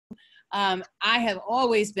I have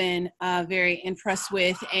always been very impressed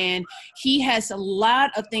with, and he has a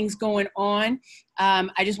lot of things going on.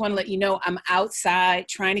 I just want to let you know I'm outside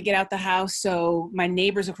trying to get out the house. So my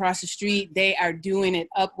neighbors across the street, they are doing it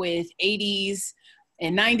up with 80s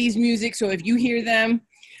and 90s music. So if you hear them,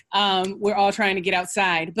 we're all trying to get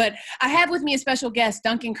outside. But I have with me a special guest,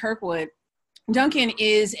 Duncan Kirkwood. Duncan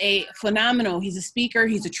is he's a speaker,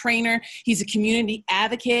 he's a trainer, he's a community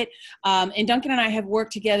advocate. And Duncan and I have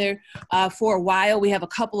worked together for a while. We have a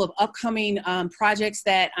couple of upcoming projects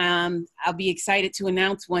that I'll be excited to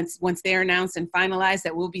announce once they're announced and finalized,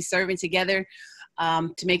 that we'll be serving together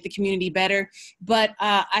to make the community better. But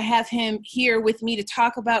I have him here with me to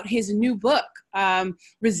talk about his new book,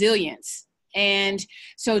 Resilience. And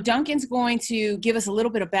so Duncan's going to give us a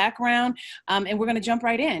little bit of background, and we're going to jump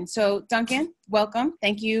right in. So Duncan, welcome.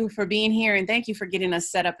 Thank you for being here, and thank you for getting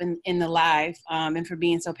us set up in the live, and for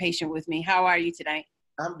being so patient with me. How are you today?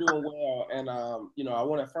 I'm doing well, and I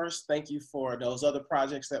want to first thank you for those other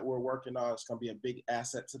projects that we're working on. It's going to be a big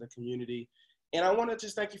asset to the community, and I want to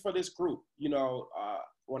just thank you for this group.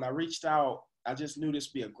 When I reached out, I just knew this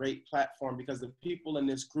would be a great platform because the people in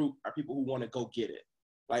this group are people who want to go get it.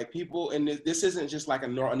 Like people, and this isn't just like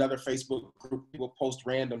another Facebook group, people post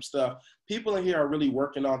random stuff. People in here are really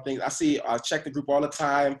working on things. I check the group all the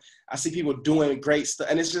time. I see people doing great stuff.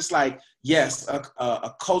 And it's just like, yes,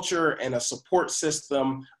 a culture and a support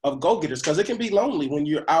system of go-getters, because it can be lonely when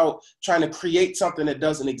you're out trying to create something that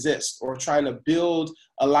doesn't exist or trying to build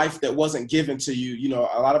a life that wasn't given to you. You know,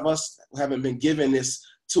 a lot of us haven't been given this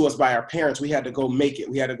to us by our parents. We had to go make it.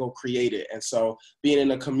 We had to go create it. And so being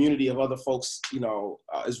in a community of other folks,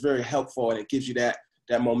 is very helpful, and it gives you that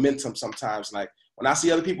momentum sometimes. Like when I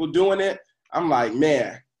see other people doing it, I'm like,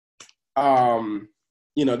 man,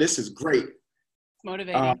 this is great.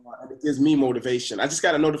 Motivating. And it gives me motivation. I just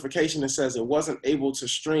got a notification that says it wasn't able to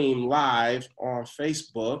stream live on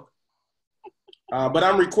Facebook, but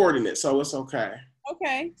I'm recording it, so it's okay.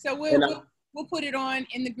 Okay, so we'll put it on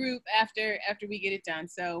in the group after we get it done.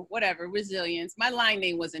 So whatever, resilience. My line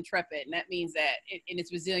name was Intrepid, and that means that and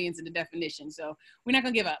it's resilience in the definition. So we're not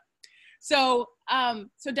gonna give up. So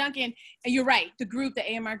Duncan, you're right. The group, the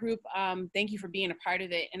AMR group, thank you for being a part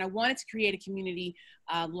of it. And I wanted to create a community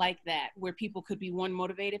like that, where people could be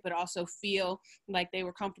motivated, but also feel like they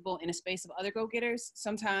were comfortable in a space of other go-getters.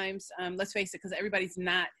 Sometimes, let's face it, because everybody's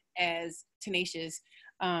not as tenacious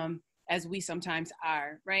as we sometimes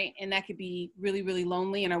are, right? And that could be really, really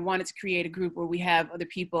lonely. And I wanted to create a group where we have other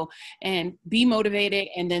people and be motivated,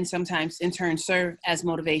 and then sometimes in turn serve as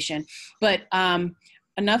motivation. But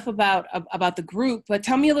enough about the group, but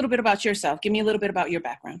tell me a little bit about yourself. Give me a little bit about your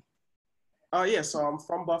background. So I'm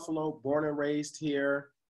from Buffalo, born and raised here.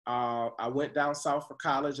 I went down south for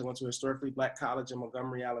college. I went to a historically Black college in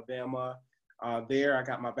Montgomery, Alabama. There I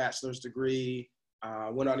got my bachelor's degree,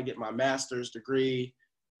 went on to get my master's degree.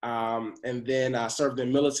 And then I served in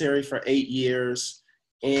the military for 8 years.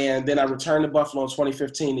 And then I returned to Buffalo in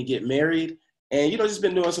 2015 to get married. And, just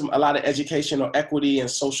been doing a lot of educational equity and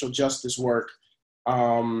social justice work,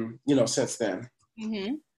 since then.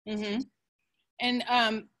 Mm-hmm. Mm-hmm.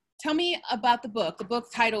 And tell me about the book. The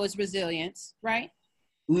book title is Resilience, right?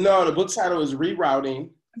 No, the book title is Rerouting.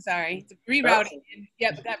 I'm sorry, it's Rerouting.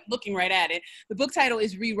 Yep, I'm looking right at it. The book title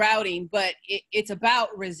is Rerouting, but it's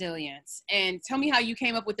about resilience. And tell me how you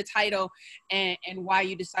came up with the title and why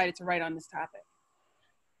you decided to write on this topic.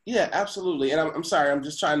 Yeah, absolutely. And I'm sorry, I'm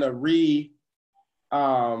just trying to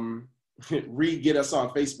get us on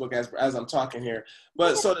Facebook as I'm talking here.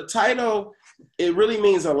 But so the title, it really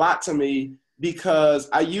means a lot to me because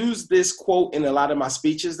I use this quote in a lot of my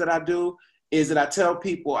speeches that I do. Is that I tell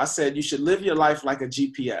people, I said, you should live your life like a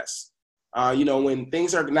GPS. When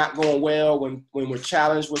things are not going well, when we're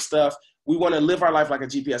challenged with stuff, we want to live our life like a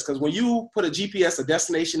GPS. Because when you put a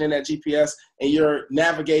destination in that GPS, and you're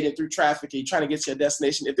navigating through traffic and you're trying to get to your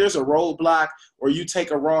destination, if there's a roadblock or you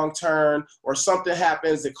take a wrong turn or something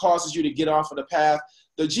happens that causes you to get off of the path,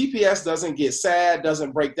 the GPS doesn't get sad,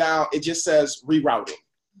 doesn't break down. It just says rerouting.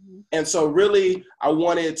 And so really, I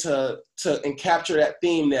wanted to capture that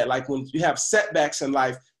theme that like when you have setbacks in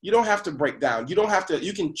life, you don't have to break down.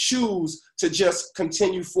 You can choose to just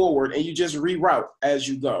continue forward and you just reroute as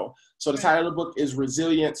you go. So the title of the book is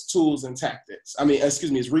Resilience, Tools, and Tactics.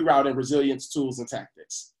 It's Rerouting, Resilience, Tools, and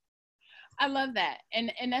Tactics. I love that.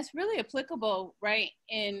 And that's really applicable, right,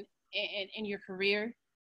 in your career,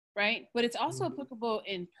 right? But it's also applicable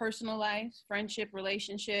in personal life, friendship,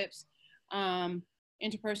 relationships,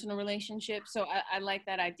 interpersonal relationships. So I like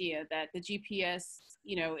that idea that the GPS,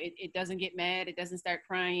 you know, it doesn't get mad, it doesn't start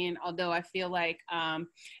crying. Although I feel like, and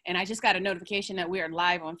I just got a notification that we are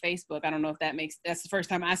live on Facebook. I don't know if that's the first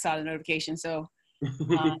time I saw the notification. So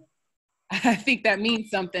I think that means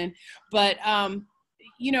something. But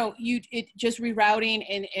you know, it just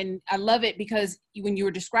rerouting, and I love it because when you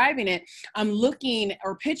were describing it, I'm looking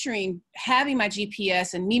or picturing having my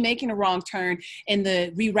GPS and me making a wrong turn and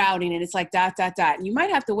the rerouting, and it's like dot dot dot. And you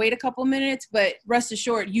might have to wait a couple minutes, but rest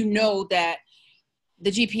assured, you know that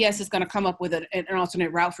the GPS is going to come up with an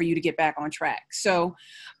alternate route for you to get back on track. So,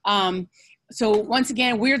 so once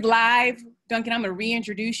again, we're live. Duncan, I'm going to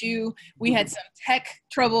reintroduce you. We had some tech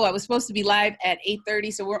trouble. I was supposed to be live at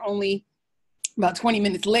 8:30, so we're only about 20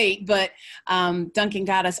 minutes late, but Duncan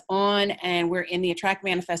got us on, and we're in the Attract,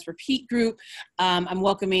 Manifest, Repeat group. I'm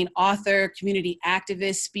welcoming author, community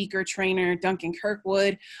activist, speaker, trainer, Duncan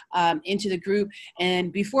Kirkwood into the group.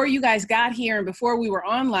 And before you guys got here and before we were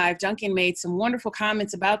on live, Duncan made some wonderful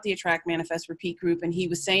comments about the Attract, Manifest, Repeat group. And he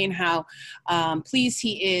was saying how pleased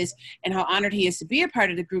he is and how honored he is to be a part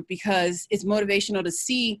of the group, because it's motivational to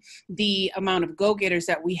see the amount of go-getters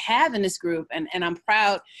that we have in this group. And I'm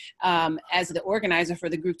proud as the organizer for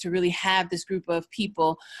the group to really have this group of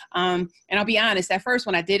people. And I'll be honest, at first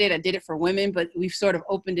when I did it for women, but we've sort of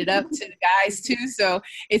opened it up to the guys too. So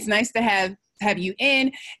it's nice to have you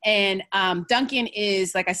in. And Duncan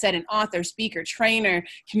is, like I said, an author, speaker, trainer,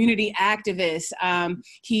 community activist.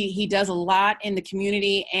 He does a lot in the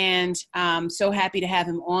community, and so happy to have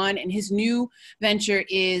him on. And his new venture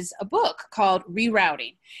is a book called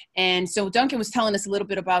Rerouting. And so Duncan was telling us a little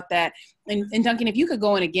bit about that. And Duncan, if you could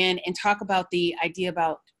go in again and talk about the idea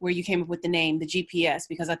about where you came up with the name, the GPS,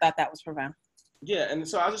 because I thought that was profound. Yeah, and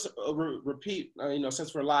so I'll just repeat, you know,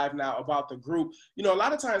 since we're live now, about the group. You know, a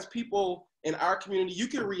lot of times people in our community, you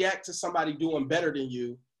can react to somebody doing better than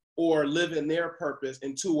you or live in their purpose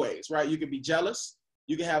in two ways, right? You can be jealous.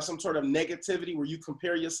 You can have some sort of negativity where you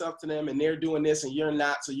compare yourself to them and they're doing this and you're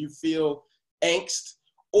not, so you feel angst.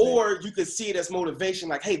 Or you could see it as motivation,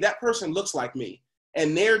 like, hey, that person looks like me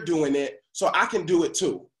and they're doing it, so I can do it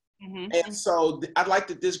too. Mm-hmm. And so I'd like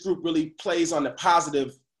that this group really plays on the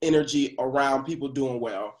positive energy around people doing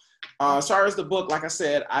well. As far as the book, like I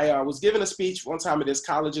said, I was giving a speech one time at this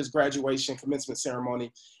college's graduation commencement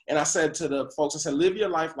ceremony. And I said to the folks, I said, live your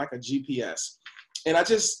life like a GPS. And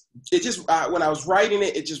when I was writing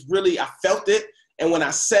it, it just really, I felt it. And when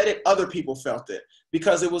I said it, other people felt it,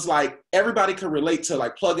 because it was like everybody could relate to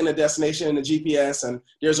like plugging a destination in the GPS and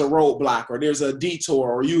there's a roadblock or there's a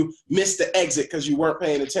detour or you missed the exit because you weren't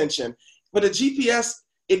paying attention. But a GPS,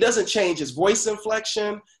 it doesn't change its voice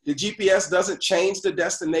inflection. The GPS doesn't change the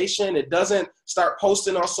destination. It doesn't start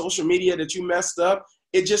posting on social media that you messed up.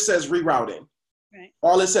 It just says rerouting. Right.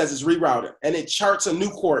 All it says is rerouting, and it charts a new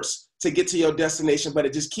course to get to your destination, but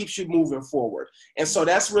it just keeps you moving forward. And so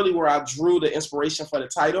that's really where I drew the inspiration for the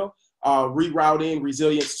title, Rerouting,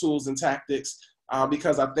 Resilience, Tools, and Tactics,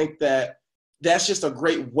 because I think that that's just a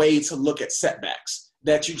great way to look at setbacks,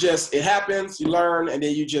 that it happens, you learn, and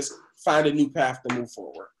then you just find a new path to move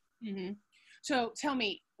forward. Mm-hmm. So tell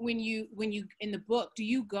me, when you in the book, do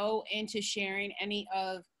you go into sharing any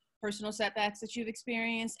of personal setbacks that you've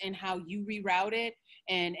experienced and how you rerouted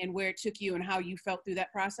and where it took you and how you felt through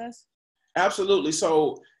that process? Absolutely.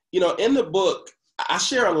 So, you know, in the book, I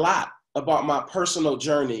share a lot about my personal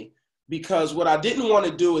journey, because what I didn't want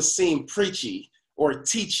to do is seem preachy or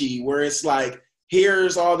teachy, where it's like,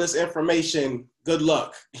 here's all this information, good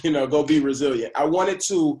luck, you know, go be resilient. I wanted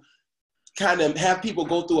to kind of have people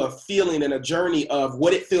go through a feeling and a journey of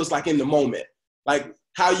what it feels like in the moment, like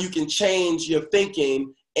how you can change your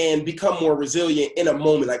thinking and become more resilient in a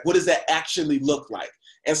moment. Like, what does that actually look like?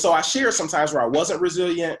 And so I share sometimes where I wasn't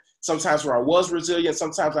resilient, sometimes where I was resilient,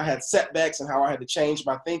 sometimes I had setbacks and how I had to change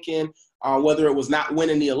my thinking, whether it was not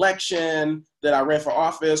winning the election that I ran for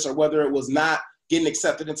office, or whether it was not getting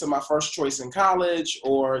accepted into my first choice in college,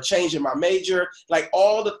 or changing my major. Like,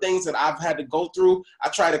 all the things that I've had to go through, I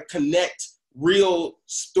try to connect real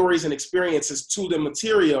stories and experiences to the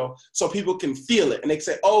material so people can feel it. And they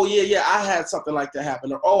say, oh, yeah, I had something like that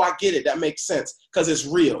happen. Or, oh, I get it. That makes sense, because it's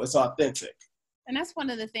real. It's authentic. And that's one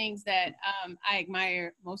of the things that I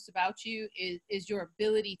admire most about you is your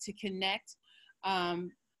ability to connect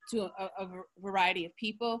to a variety of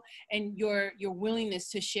people, and your willingness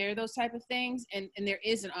to share those type of things. And there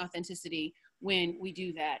is an authenticity when we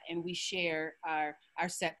do that and we share our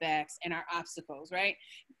setbacks and our obstacles, right?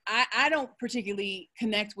 I don't particularly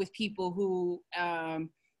connect with people who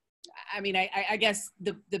I mean, I guess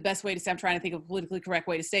the best way to say, I'm trying to think of a politically correct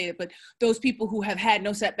way to say it, but those people who have had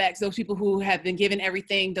no setbacks, those people who have been given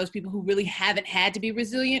everything, those people who really haven't had to be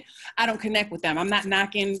resilient, I don't connect with them. I'm not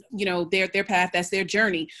knocking, their path, that's their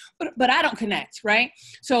journey, but I don't connect, right?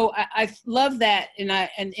 So I love that,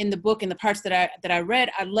 and in the book and the parts that I read,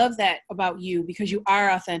 I love that about you, because you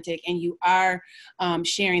are authentic and you are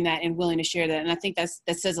sharing that and willing to share that, and I think that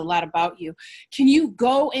says a lot about you. Can you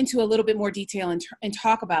go into a little bit more detail and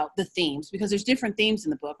talk about the themes, because there's different themes in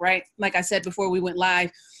the book, right? Like I said before we went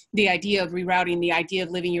live, the idea of rerouting, the idea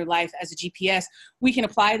of living your life as a GPS, we can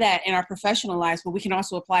apply that in our professional lives, but we can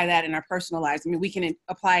also apply that in our personal lives. I mean, we can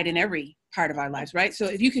apply it in every part of our lives, right? So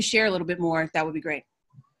if you could share a little bit more, that would be great.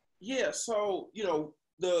 Yeah, so,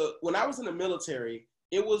 when I was in the military,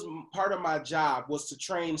 it was part of my job was to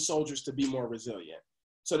train soldiers to be more resilient.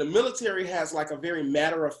 So the military has like a very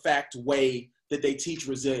matter-of-fact way that they teach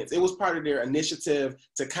resilience. It was part of their initiative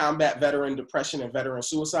to combat veteran depression and veteran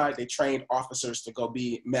suicide. They trained officers to go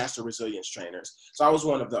be master resilience trainers. So I was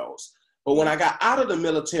one of those. But when I got out of the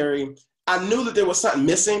military, I knew that there was something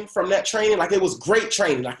missing from that training. Like, it was great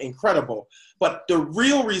training, like incredible. But the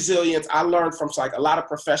real resilience I learned from like a lot of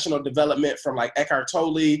professional development from like Eckhart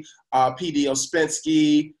Tolle, P.D.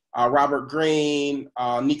 Ouspensky, Robert Greene,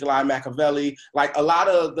 Nikolai Machiavelli. Like, a lot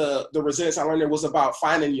of the resilience I learned there was about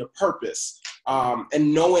finding your purpose,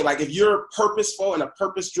 and knowing, like, if you're purposeful in a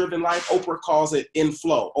purpose-driven life, Oprah calls it in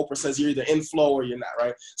flow. Oprah says you're either in flow or you're not,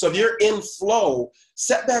 right? So if you're in flow,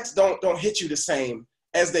 setbacks don't hit you the same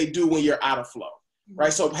as they do when you're out of flow,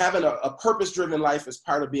 right? So having a purpose-driven life is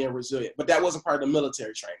part of being resilient, but that wasn't part of the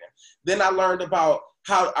military training. Then I learned about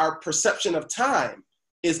how our perception of time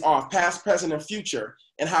is off, past, present, and future,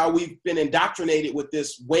 and how we've been indoctrinated with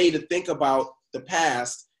this way to think about the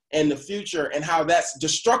past and the future, and how that's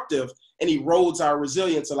destructive and erodes our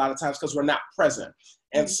resilience a lot of times because we're not present.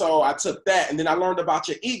 And so I took that, and then I learned about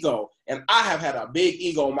your ego, and I have had a big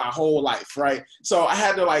ego my whole life, right? So I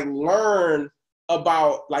had to like learn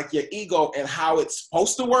about like your ego and how it's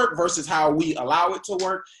supposed to work versus how we allow it to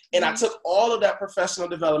work. And I took all of that professional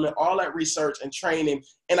development, all that research and training,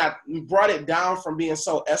 and I brought it down from being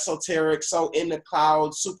so esoteric, so in the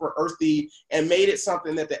clouds, super earthy, and made it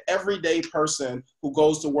something that the everyday person who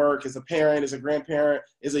goes to work, as a parent, as a grandparent,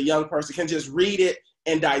 as a young person, can just read it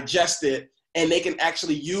and digest it, and they can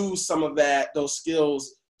actually use some of those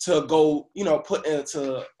skills to go, put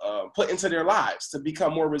into their lives to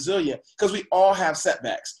become more resilient, because we all have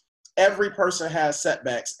setbacks. Every person has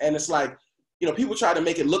setbacks, and it's like, people try to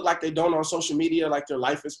make it look like they don't on social media, like their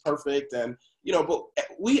life is perfect, and but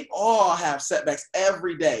we all have setbacks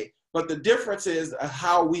every day. But the difference is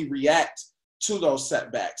how we react to those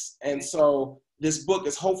setbacks. And so this book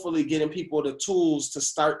is hopefully getting people the tools to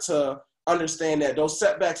start to understand that those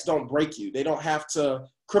setbacks don't break you. They don't have to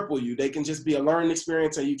cripple you. They can just be a learning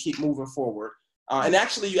experience, and you keep moving forward. And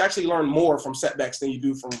actually, you actually learn more from setbacks than you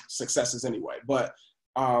do from successes anyway. But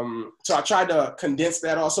so I tried to condense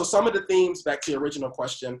that all. So some of the themes, back to your original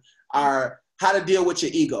question, are how to deal with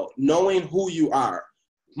your ego, knowing who you are.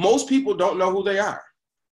 Most people don't know who they are.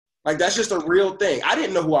 Like, that's just a real thing. I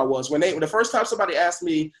didn't know who I was. When the first time somebody asked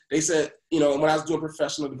me, they said, when I was doing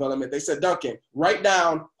professional development, they said, Duncan, write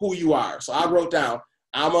down who you are. So I wrote down,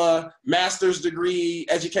 I'm a master's degree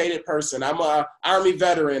educated person. I'm a Army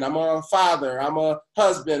veteran. I'm a father. I'm a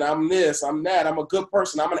husband. I'm this, I'm that. I'm a good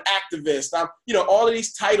person. I'm an activist. I'm, all of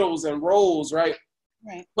these titles and roles, right?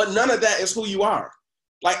 Right. But none of that is who you are.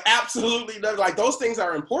 Like, absolutely none. Like, those things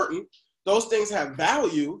are important. Those things have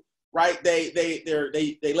value, right? They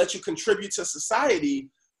let you contribute to society.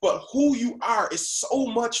 But who you are is so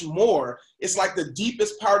much more. It's like the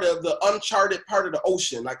deepest part of the uncharted part of the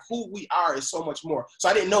ocean. Like, who we are is so much more. So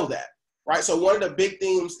I didn't know that, right? So one of the big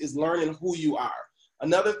themes is learning who you are.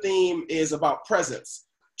 Another theme is about presence,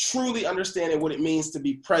 truly understanding what it means to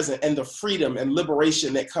be present and the freedom and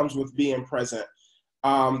liberation that comes with being present.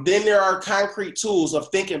 Then there are concrete tools of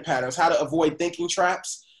thinking patterns, how to avoid thinking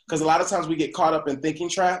traps, because a lot of times we get caught up in thinking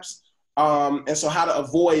traps. And so how to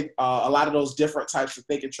avoid a lot of those different types of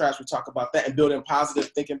thinking traps. We talk about that, and building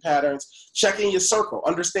positive thinking patterns, checking your circle,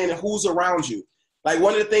 understanding who's around you. Like,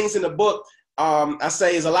 one of the things in the book I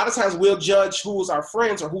say is a lot of times we'll judge who's our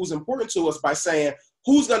friends or who's important to us by saying,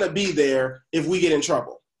 who's going to be there if we get in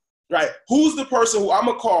trouble, right? Who's the person who I'm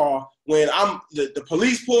going to call when the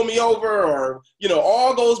police pull me over, or,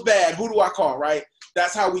 all goes bad? Who do I call, right?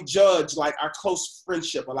 That's how we judge, like, our close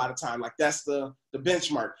friendship a lot of time. Like, that's the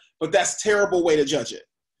benchmark. But that's a terrible way to judge it,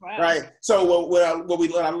 wow. Right? So what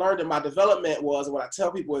I learned in my development was, and what I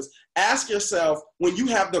tell people is, ask yourself, when you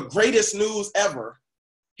have the greatest news ever,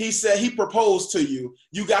 He said he proposed to you.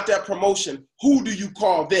 You got that promotion. Who do you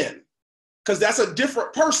call then? Because that's a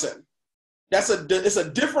different person. It's a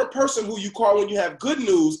different person who you call when you have good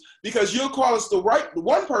news, because you'll call us the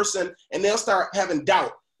one person and they'll start having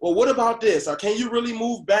doubt. Well, what about this? Or can you really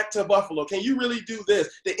move back to Buffalo? Can you really do this?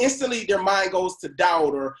 They instantly, their mind goes to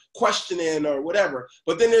doubt or questioning or whatever.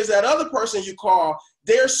 But then there's that other person you call,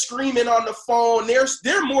 they're screaming on the phone.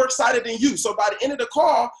 They're more excited than you. So by the end of the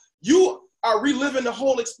call, you are reliving the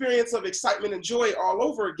whole experience of excitement and joy all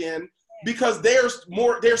over again, because they're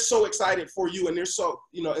so excited for you and they're so,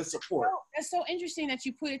 in support. That's so interesting that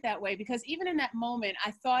you put it that way, because even in that moment, I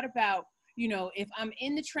thought about, if I'm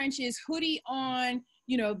in the trenches, hoodie on,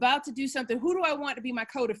 about to do something, who do I want to be my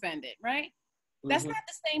co-defendant, right? Mm-hmm. That's not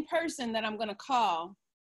the same person that I'm going to call,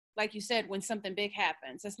 like you said, when something big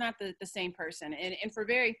happens. That's not the same person. And for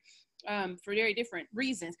very different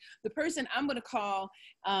reasons. The person I'm going to call,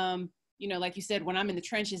 like you said, when I'm in the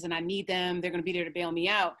trenches and I need them, they're going to be there to bail me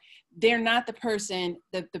out. They're not the person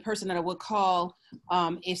that I would call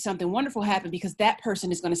if something wonderful happened, because that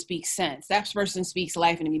person is going to speak sense. That person speaks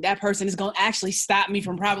life into me. That person is going to actually stop me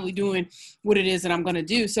from probably doing what it is that I'm going to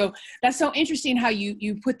do. So that's so interesting how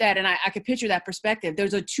you put that. And I could picture that perspective.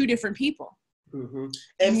 Those are two different people. Mm-hmm.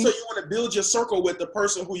 And so you want to build your circle with the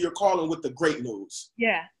person who you're calling with the great news.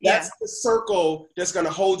 Yeah. That's the circle that's going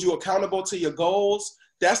to hold you accountable to your goals.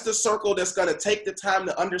 That's the circle that's going to take the time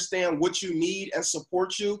to understand what you need and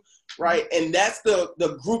support you, right? And that's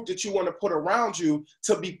the group that you want to put around you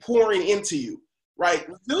to be pouring into you, right?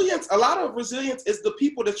 Resilience, a lot of resilience is the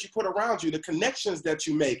people that you put around you, the connections that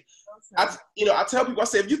you make. I tell people, I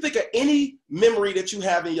say, if you think of any memory that you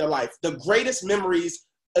have in your life, the greatest memories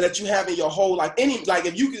that you have in your whole life,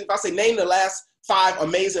 if I say name the last 5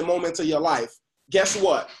 amazing moments of your life, guess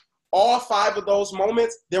what? All 5 of those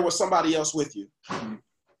moments, there was somebody else with you.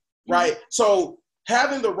 Right? So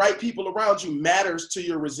having the right people around you matters to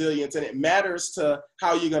your resilience, and it matters to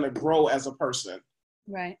how you're going to grow as a person.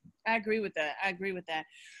 Right. I agree with that.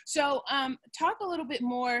 So talk a little bit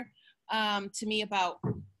more to me about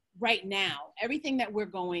right now, everything that we're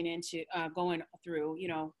going through.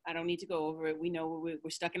 I don't need to go over it. We know we're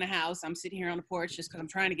stuck in a house. I'm sitting here on the porch just because I'm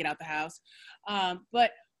trying to get out the house.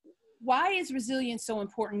 But why is resilience so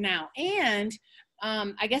important now? And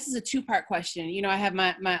I guess it's a 2-part question. I have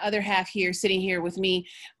my other half here sitting here with me.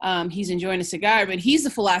 He's enjoying a cigar, but he's a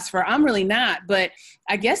philosopher. I'm really not. But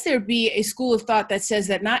I guess there'd be a school of thought that says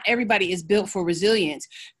that not everybody is built for resilience.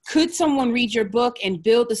 Could someone read your book and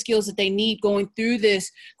build the skills that they need going through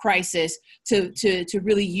this crisis to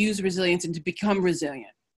really use resilience and to become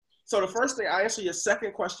resilient? So the first thing, I answer your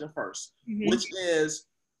second question first, mm-hmm. which is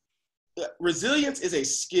resilience is a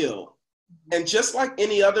skill. And just like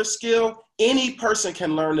any other skill, any person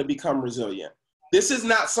can learn to become resilient. This is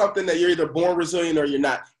not something that you're either born resilient or you're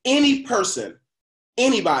not. Any person,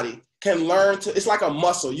 anybody can learn to, it's like a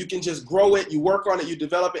muscle. You can just grow it, you work on it, you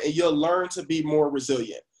develop it, and you'll learn to be more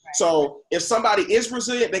resilient. Right. So if somebody is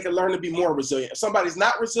resilient, they can learn to be more resilient. If somebody's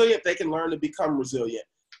not resilient, they can learn to become resilient.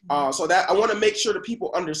 So that I want to make sure that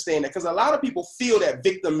people understand that, because a lot of people feel that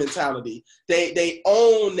victim mentality. They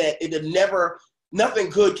own that nothing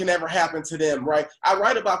good can ever happen to them, right? I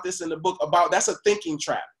write about this in the book that's a thinking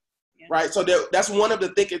trap, right? So that's one of the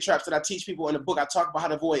thinking traps that I teach people in the book. I talk about how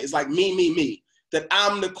to avoid. It's like me, that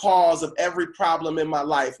I'm the cause of every problem in my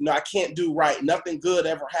life. No, I can't do right. Nothing good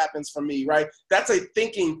ever happens for me, right? That's a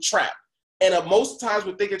thinking trap. And most times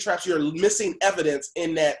with thinking traps, you're missing evidence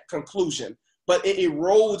in that conclusion, but it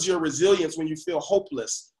erodes your resilience when you feel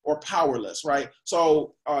hopeless or powerless, right?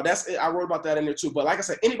 So that's it. I wrote about that in there too. But like I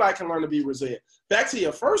said, anybody can learn to be resilient. Back to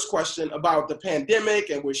your first question about the pandemic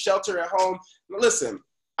and with shelter at home. Listen,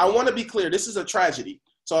 I want to be clear. This is a tragedy.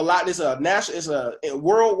 So it's a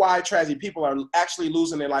worldwide tragedy. People are actually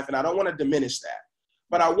losing their life, and I don't want to diminish that.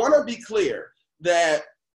 But I want to be clear that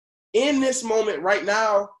in this moment right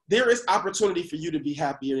now, there is opportunity for you to be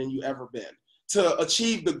happier than you ever been, to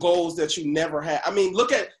achieve the goals that you never had. I mean,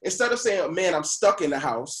 instead of saying, man, I'm stuck in the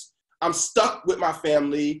house, I'm stuck with my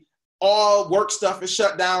family, all work stuff is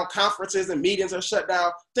shut down, conferences and meetings are shut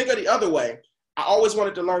down. Think of the other way. I always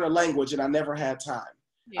wanted to learn a language and I never had time.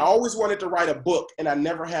 Yeah. I always wanted to write a book and I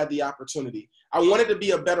never had the opportunity. I wanted to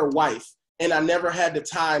be a better wife and I never had the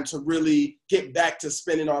time to really get back to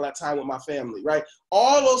spending all that time with my family, right?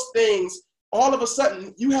 All those things, all of a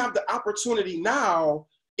sudden, you have the opportunity now,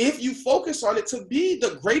 if you focus on it, to be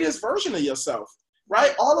the greatest version of yourself,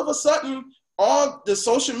 right? All of a sudden, all the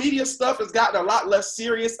social media stuff has gotten a lot less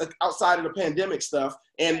serious outside of the pandemic stuff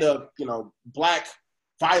and the, black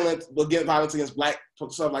violence against black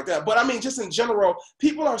stuff like that. But I mean, just in general,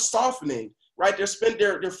 people are softening. right?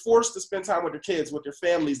 They're forced to spend time with their kids, with their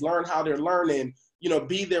families, learn how they're learning, you know,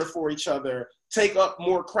 be there for each other, take up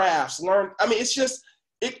more crafts, learn. I mean, it's just,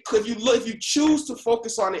 if you choose to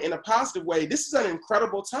focus on it in a positive way, this is an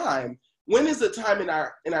incredible time. When is the time in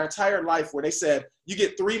our entire life where they said you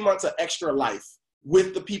get 3 months of extra life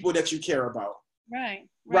with the people that you care about?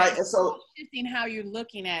 Right. And so Shifting how you're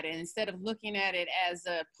looking at it, instead of looking at it as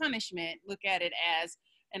a punishment, look at it as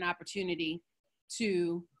an opportunity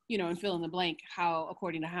to, you know, and fill in the blank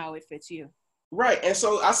according to how it fits you. Right. And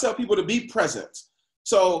so I tell people to be present.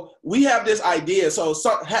 So we have this idea. So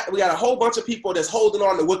we got a whole bunch of people that's holding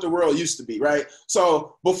on to what the world used to be, right?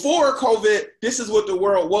 So before COVID, this is what the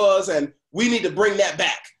world was, and we need to bring that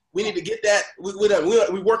back. We need to get that.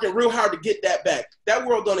 We're working real hard to get that back. That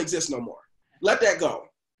world don't exist no more. Let that go.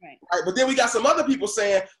 Right. But then we got some other people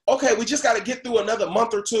saying, okay, we just got to get through another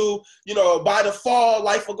month or two. You know, by the fall,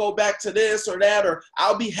 life will go back to this or that, or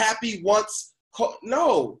I'll be happy once.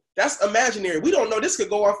 No, that's imaginary. We don't know. This could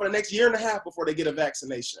go on for the next year and a half before they get a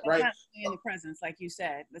vaccination, right? Not in the presence, like you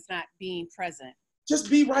said. That's not being present. Just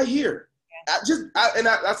be right here.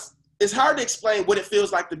 Yeah. It's hard to explain what it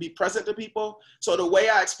feels like to be present to people. So the way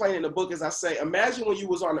I explain in the book is I say, imagine when you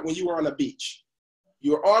were on the beach.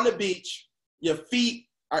 You're on the beach. Your feet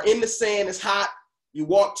are in the sand. It's hot. You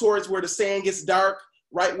walk towards where the sand gets dark,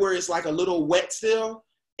 right where it's like a little wet still,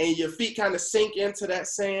 and your feet kind of sink into that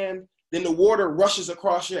sand. Then the water rushes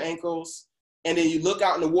across your ankles, and then you look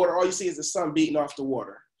out in the water, all you see is the sun beating off the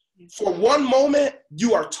water. For one moment,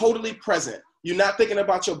 you are totally present. You're not thinking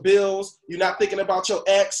about your bills. You're not thinking about your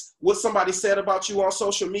ex, what somebody said about you on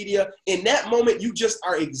social media. In that moment, you just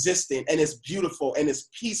are existing, and it's beautiful, and it's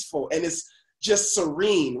peaceful, and it's just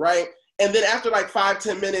serene, right? And then after like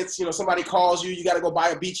 5-10 minutes, you know, somebody calls you, you got to go buy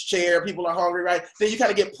a beach chair, people are hungry, right? Then you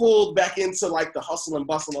kind of get pulled back into like the hustle and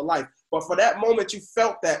bustle of life. But for that moment, you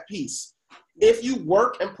felt that peace. If you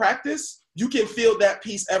work and practice, you can feel that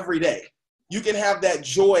peace every day. You can have that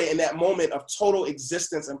joy in that moment of total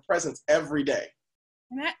existence and presence every day.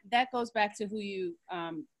 And that goes back to who you,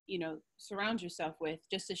 you know, surround yourself with,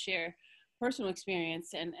 just to share personal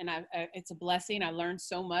experience. And it's a blessing. I learned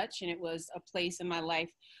so much, and it was a place in my life.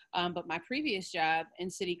 But my previous job in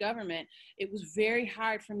city government, it was very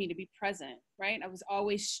hard for me to be present, right? I was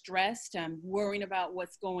always stressed. I'm worrying about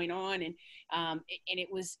what's going on. And it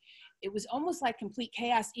was almost like complete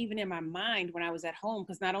chaos, even in my mind when I was at home,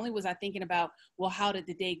 because not only was I thinking about, well, how did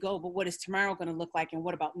the day go, but what is tomorrow going to look like, and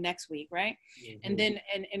what about next week, right? Mm-hmm. And then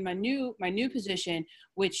in my new position,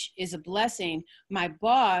 which is a blessing, my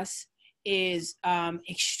boss is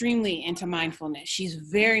extremely into mindfulness. She's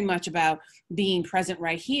very much about being present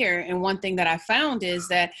right here. And one thing that I found is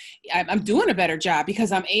that I'm doing a better job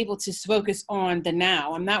because I'm able to focus on the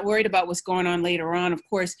now. I'm not worried about what's going on later on. Of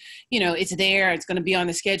course, you know, it's there. It's going to be on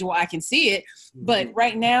the schedule. I can see it. But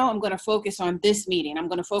right now I'm going to focus on this meeting. I'm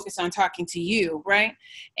going to focus on talking to you, right?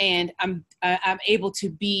 And I'm able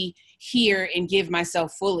to be here and give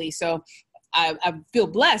myself fully. So I feel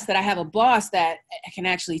blessed that I have a boss that can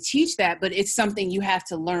actually teach that, but it's something you have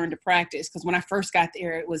to learn to practice. Because when I first got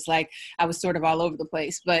there, it was like I was sort of all over the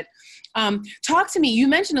place. But talk to me. You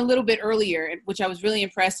mentioned a little bit earlier, which I was really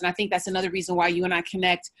impressed, and I think that's another reason why you and I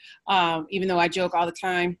connect. Even though I joke all the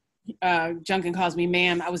time, Junkin calls me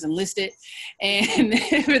ma'am. I was enlisted, and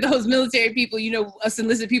for those military people, you know, us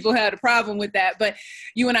enlisted people had a problem with that. But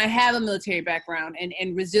you and I have a military background,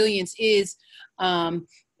 and resilience is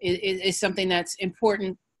something that's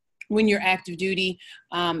important when you're active duty.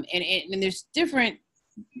 And there's different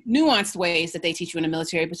nuanced ways that they teach you in the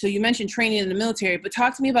military. But so you mentioned training in the military, but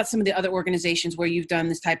talk to me about some of the other organizations where you've done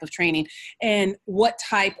this type of training, and what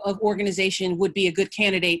type of organization would be a good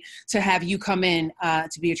candidate to have you come in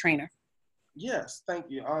to be a trainer. Yes, thank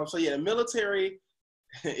you. So yeah, the military,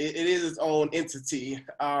 it is its own entity.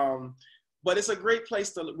 But it's a great place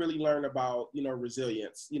to really learn about, you know,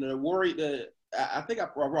 resilience. You know, I think I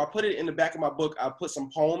put it in the back of my book. I put some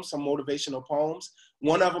poems, some motivational poems.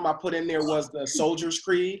 One of them I put in there was the Soldier's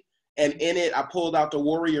Creed. And in it, I pulled out the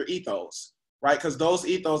warrior ethos, right? Because those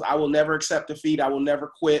ethos, I will never accept defeat. I will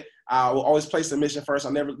never quit. I will always place the mission first.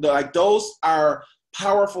 Those are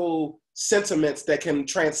powerful sentiments that can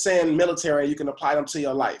transcend military, and you can apply them to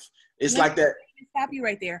your life. It's like that. Stop you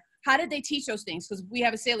right there. How did they teach those things? Because we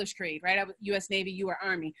have a sailor's creed, right? I was U.S. Navy, you are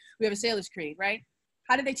Army. We have a sailor's creed, right?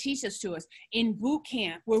 How did they teach this to us? In boot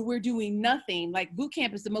camp, where we're doing nothing. Like, boot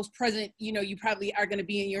camp is the most present, you know, you probably are going to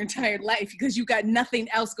be in your entire life, because you've got nothing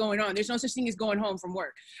else going on. There's no such thing as going home from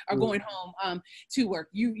work or going home to work.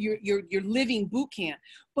 You're living boot camp.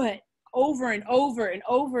 But over and over and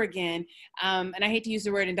over again. And I hate to use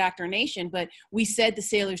the word indoctrination, but we said the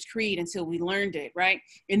Sailor's Creed until we learned it, right?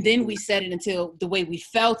 And then we said it until the way we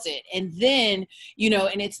felt it. And then, you know,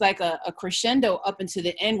 and it's like a crescendo up into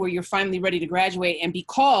the end where you're finally ready to graduate and be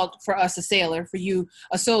called, for us a sailor, for you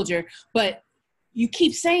a soldier. But you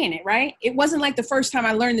keep saying it, right? It wasn't like the first time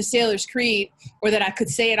I learned the Sailor's Creed or that I could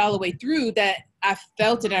say it all the way through that I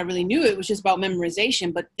felt it. I really knew it was just about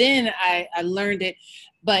memorization. But then I learned it.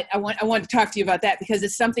 But I want to talk to you about that because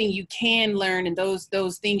it's something you can learn, and those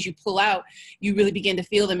things you pull out, you really begin to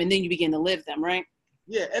feel them, and then you begin to live them, right?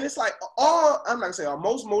 Yeah, and it's like I'm not gonna say all,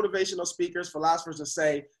 most motivational speakers, philosophers will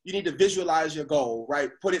say you need to visualize your goal, right?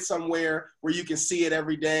 Put it somewhere where you can see it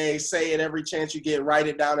every day, say it every chance you get, write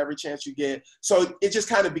it down every chance you get. So it just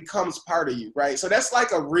kind of becomes part of you, right? So that's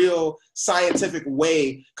like a real scientific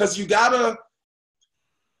way, because you gotta,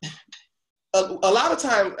 a lot of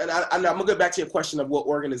time, and I'm gonna get back to your question of what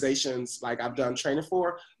organizations like I've done training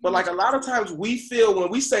for, but like a lot of times we feel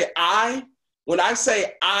when I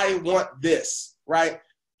say I want this, right?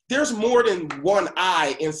 There's more than one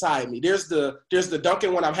I inside me. There's the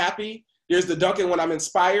Duncan when I'm happy. There's the Duncan when I'm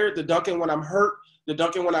inspired, the Duncan when I'm hurt, the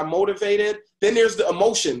Duncan when I'm motivated. Then there's the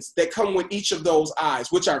emotions that come with each of those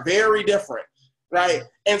I's, which are very different, right?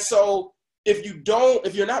 And so if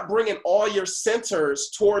you're not bringing all your centers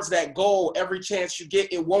towards that goal every chance you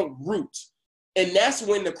get, it won't root. And that's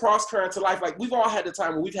when the cross currents of life, like we've all had the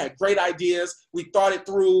time where we've had great ideas, we thought it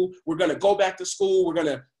through, we're gonna go back to school, we're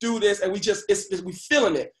gonna do this, and we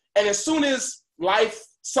feeling it. And as soon as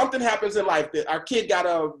something happens in life, that our kid got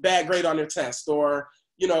a bad grade on their test, or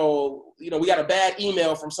we got a bad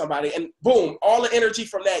email from somebody, and boom, all the energy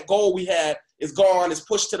from that goal we had is gone, is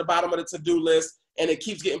pushed to the bottom of the to-do list, and it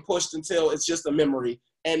keeps getting pushed until it's just a memory,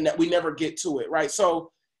 and that we never get to it, right?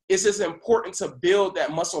 So it's just important to build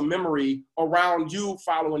that muscle memory around you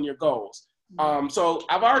following your goals. So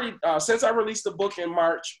I've already, since I released the book in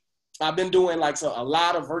March, I've been doing a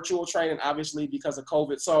lot of virtual training, obviously because of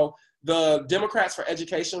COVID. So the Democrats for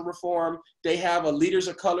Education Reform, they have a Leaders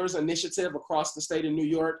of Colors initiative across the state of New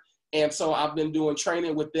York. And so I've been doing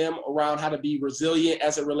training with them around how to be resilient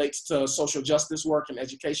as it relates to social justice work and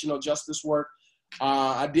educational justice work.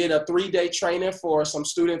 I did a 3-day training for some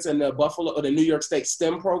students in the New York State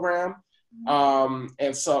STEM program.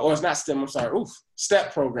 It's not STEM, I'm sorry,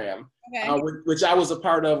 STEP program, okay. Which I was a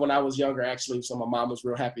part of when I was younger, actually. So my mom was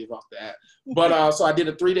real happy about that. But so I did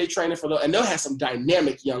a 3-day training for them, and they'll have some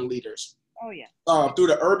dynamic young leaders. Oh yeah. Through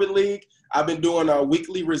the Urban League, I've been doing a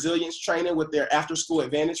weekly resilience training with their After School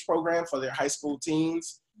Advantage program for their high school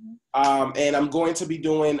teens. And I'm going to be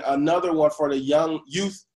doing another one for the young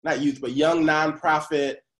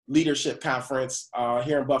nonprofit leadership conference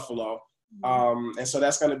here in Buffalo. And so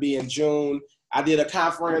that's going to be in June. I did a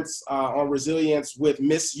conference on resilience with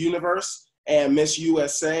Miss Universe and Miss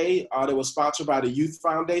USA that was sponsored by the Youth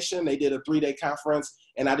Foundation. They did a 3-day conference,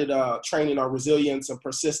 and I did a training on resilience and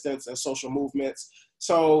persistence and social movements.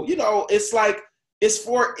 So, it's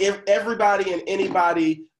for everybody and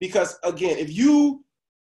anybody, because again,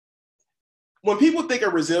 when people think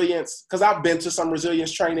of resilience, because I've been to some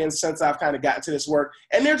resilience training since I've kind of gotten to this work,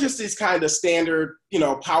 and they're just these kind of standard,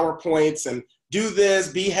 PowerPoints and do this,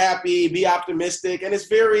 be happy, be optimistic, and it's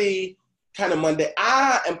very kind of mundane.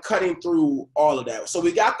 I am cutting through all of that. So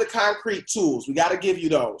we got the concrete tools. We got to give you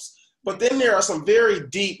those. But then there are some very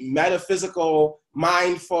deep, metaphysical,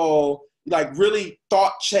 mindful, really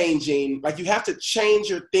thought-changing, you have to change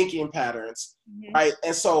your thinking patterns, right?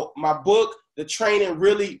 And so my book, the training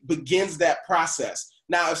really begins that process.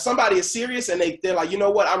 Now, if somebody is serious and they're like, you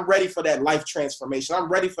know what, I'm ready for that life transformation, I'm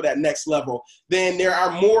ready for that next level, then there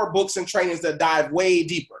are more books and trainings that dive way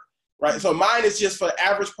deeper, right? So mine is just for the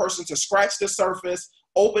average person to scratch the surface,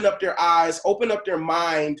 open up their eyes, open up their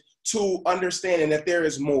mind to understanding that there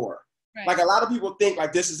is more. Right. A lot of people think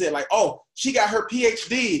this is it. Oh, she got her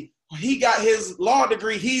PhD, he got his law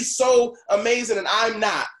degree, he's so amazing and I'm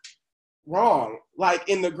not. Wrong.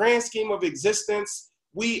 In the grand scheme of existence,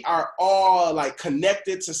 we are all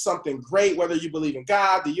connected to something great, whether you believe in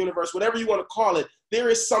God, the universe, whatever you want to call it. There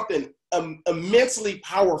is something immensely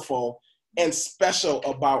powerful and special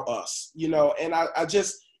about us, and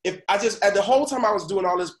the whole time I was doing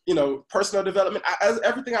all this, personal development,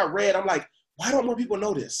 everything I read, I'm like, why don't more people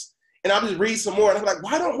know this? And I'll just read some more, and I'm like,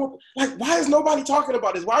 why is nobody talking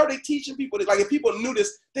about this? Why are they teaching people this? If people knew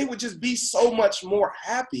this, they would just be so much more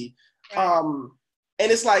happy.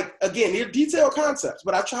 And it's again, they're detailed concepts,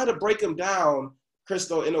 but I try to break them down,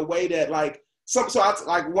 Crystal, in a way that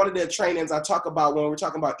one of the trainings I talk about when we're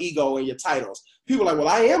talking about ego and your titles. People are like, well,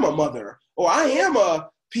 I am a mother, or I am a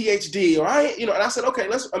PhD, or and I said, okay,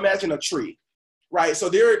 let's imagine a tree. right? So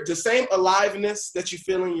there, the same aliveness that you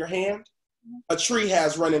feel in your hand, a tree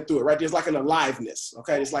has running through it, right? There's like an aliveness,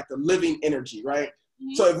 okay? It's like the living energy, right?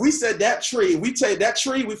 So if we said that tree, we take that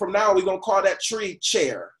tree, from now on, we're going to call that tree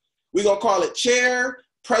chair. We're going to call it chair,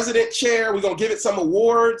 president chair. We're going to give it some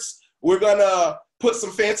awards. We're going to put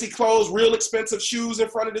some fancy clothes, real expensive shoes in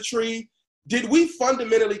front of the tree. Did we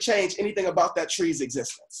fundamentally change anything about that tree's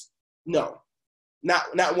existence? No,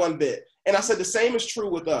 not one bit. And I said the same is true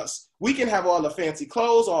with us. We can have all the fancy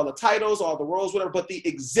clothes, all the titles, all the roles, whatever, but the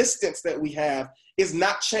existence that we have is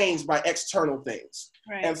not changed by external things.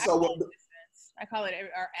 Right. And so I call it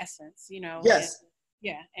our essence, you know. Yes.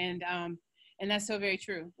 And that's so very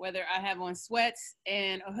true. Whether I have on sweats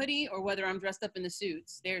and a hoodie or whether I'm dressed up in the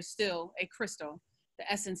suits, there's still a crystal,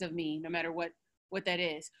 the essence of me, no matter what that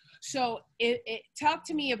is. So it talk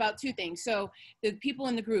to me about two things. So the people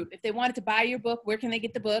in the group, if they wanted to buy your book, where can they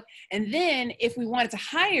get the book? And then if we wanted to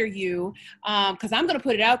hire you, because I'm going to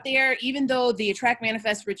put it out there, even though the Attract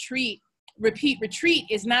Manifest Repeat retreat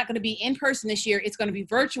is not going to be in person this year, it's going to be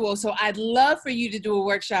virtual. So I'd love for you to do a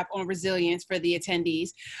workshop on resilience for the attendees.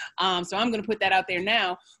 So I'm going to put that out there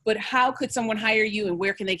now. But how could someone hire you, and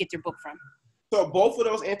where can they get their book from? So both of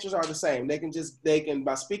those answers are the same. They can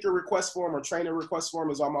by speaker request form or trainer request form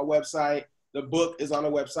is on my website. The book is on the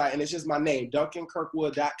website, and it's just my name,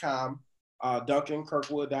 DuncanKirkwood.com,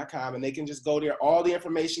 DuncanKirkwood.com, and they can just go there. All the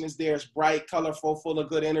information is there. It's bright, colorful, full of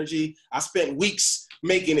good energy. I spent weeks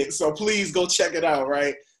making it, so please go check it out,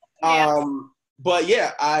 right? Yeah. But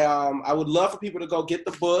yeah, I would love for people to go get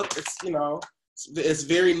the book. It's, you know, it's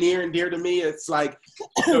very near and dear to me. It's like,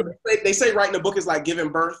 you know, they say writing a book is like giving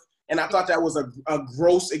birth. And I thought that was a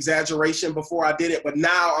gross exaggeration before I did it. But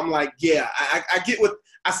now I'm like, yeah, I get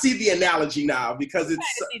I see the analogy now, because it's.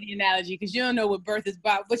 I see the analogy because you don't know what birth is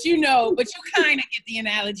about, but you kind of get the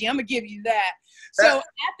analogy. I'm going to give you that. So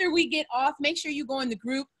after we get off, make sure you go in the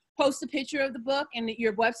group, post a picture of the book and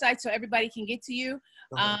your website so everybody can get to you.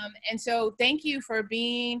 And so thank you for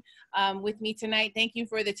being with me tonight. Thank you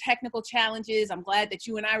for the technical challenges. I'm glad that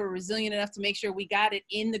you and I were resilient enough to make sure we got it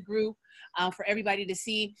in the group for everybody to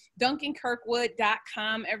see.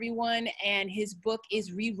 DuncanKirkwood.com, everyone, and his book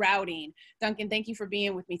is Rerouting. Duncan, thank you for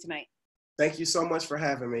being with me tonight. Thank you so much for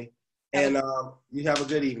having me. And you have a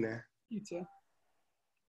good evening. You too.